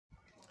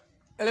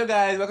Hello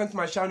guys, welcome to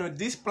my channel.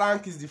 This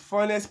plank is the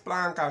funniest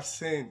plank I've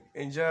seen.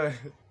 Enjoy.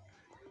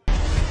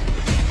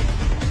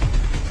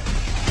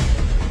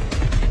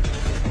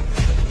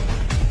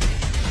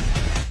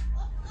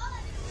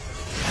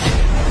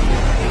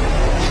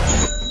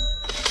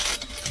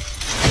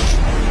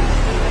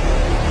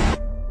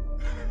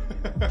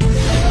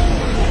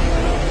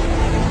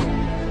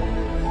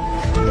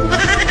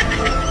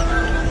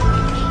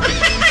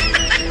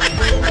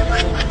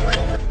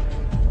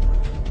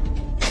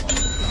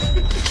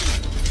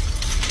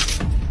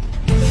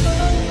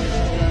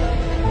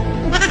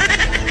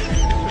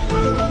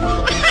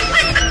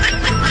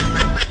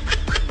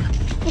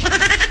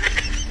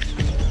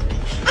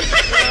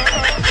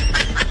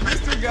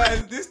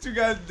 These two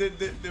guys, they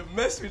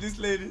messed with this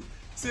lady.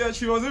 See,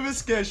 she was even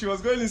scared. She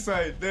was going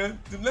inside. Then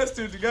the next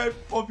thing, the guy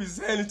popped his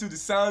hand into the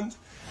sand,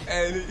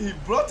 and he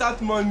brought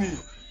out money.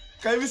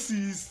 Can you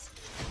see?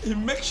 He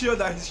makes sure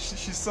that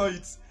she saw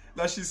it,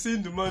 that she's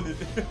seen the money.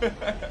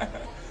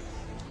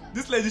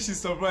 This lady, she's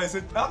surprised.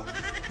 Said, ah?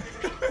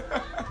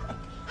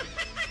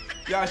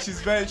 Yeah, she's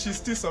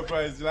still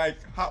surprised. Like,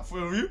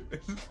 for real?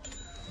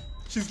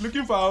 She's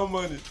looking for her own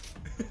money.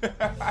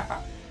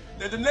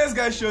 Then the next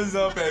guy shows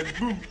up and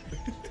boom.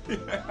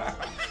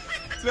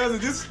 So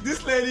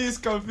this lady is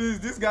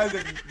confused. These guys,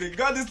 they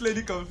got this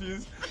lady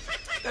confused.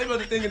 Tell me what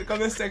you think in the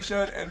comment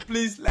section, and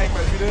please like my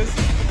videos,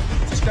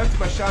 subscribe to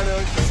my channel.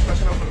 If you're my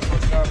channel for the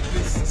first time,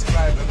 please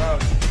subscribe. I'm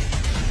out.